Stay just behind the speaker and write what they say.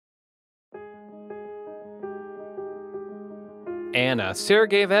Anna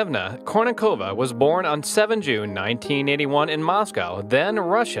Sergeyevna Kournikova was born on 7 June 1981 in Moscow, then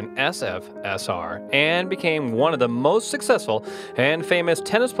Russian SFSR, and became one of the most successful and famous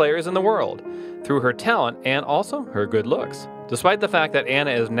tennis players in the world through her talent and also her good looks. Despite the fact that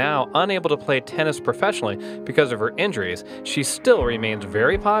Anna is now unable to play tennis professionally because of her injuries, she still remains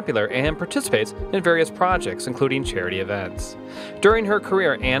very popular and participates in various projects, including charity events. During her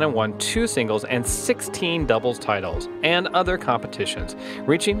career, Anna won 2 singles and 16 doubles titles and other competitions,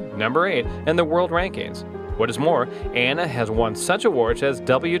 reaching number 8 in the world rankings. What is more, Anna has won such awards as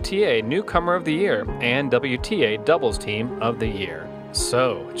WTA Newcomer of the Year and WTA Doubles Team of the Year.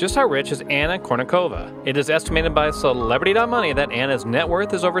 So, just how rich is Anna Kournikova? It is estimated by Celebrity.money that Anna's net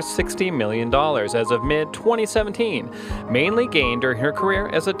worth is over $60 million as of mid-2017, mainly gained during her career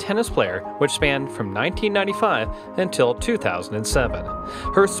as a tennis player, which spanned from 1995 until 2007.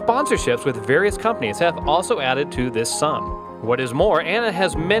 Her sponsorships with various companies have also added to this sum. What is more, Anna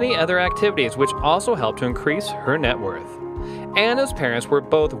has many other activities which also help to increase her net worth. Anna's parents were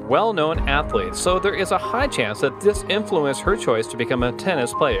both well-known athletes, so there is a high chance that this influenced her choice to become a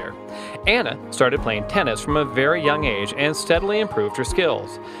tennis player. Anna started playing tennis from a very young age and steadily improved her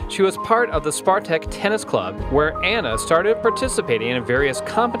skills. She was part of the Spartak Tennis Club, where Anna started participating in various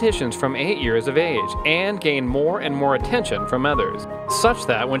competitions from 8 years of age and gained more and more attention from others, such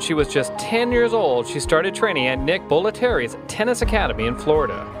that when she was just 10 years old, she started training at Nick Bollettieri's tennis academy in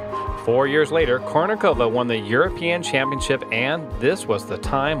Florida. 4 years later, Kournikova won the European Championship, and this was the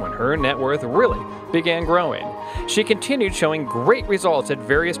time when her net worth really began growing. She continued showing great results at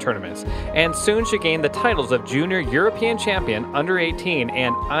various tournaments, and soon she gained the titles of Junior European Champion Under 18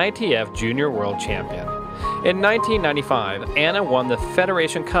 and ITF Junior World Champion. In 1995, Anna won the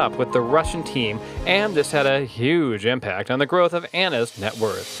Federation Cup with the Russian team, and this had a huge impact on the growth of Anna's net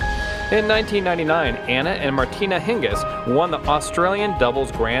worth. In 1999, Anna and Martina Hingis won the Australian Doubles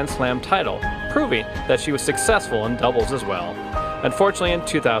Grand Slam title, proving that she was successful in doubles as well. Unfortunately, in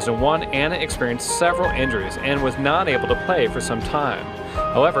 2001, Anna experienced several injuries and was not able to play for some time.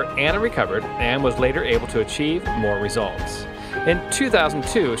 However, Anna recovered and was later able to achieve more results. In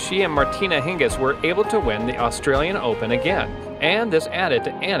 2002, she and Martina Hingis were able to win the Australian Open again, and this added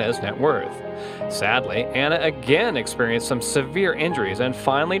to Anna's net worth. Sadly, Anna again experienced some severe injuries and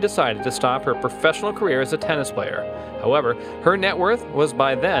finally decided to stop her professional career as a tennis player. However, her net worth was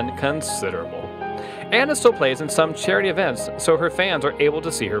by then considerable. Anna still plays in some charity events, so her fans are able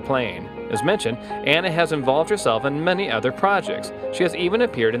to see her playing. As mentioned, Anna has involved herself in many other projects. She has even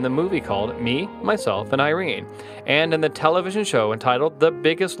appeared in the movie called Me, Myself, and Irene, and in the television show entitled The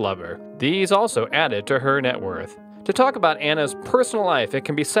Biggest Lover. These also added to her net worth. To talk about Anna's personal life, it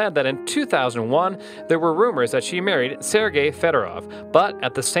can be said that in 2001, there were rumors that she married Sergey Fedorov, but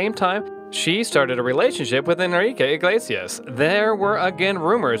at the same time, she started a relationship with Enrique Iglesias. There were again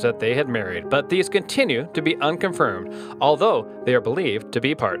rumors that they had married, but these continue to be unconfirmed, although they are believed to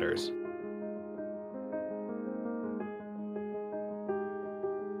be partners.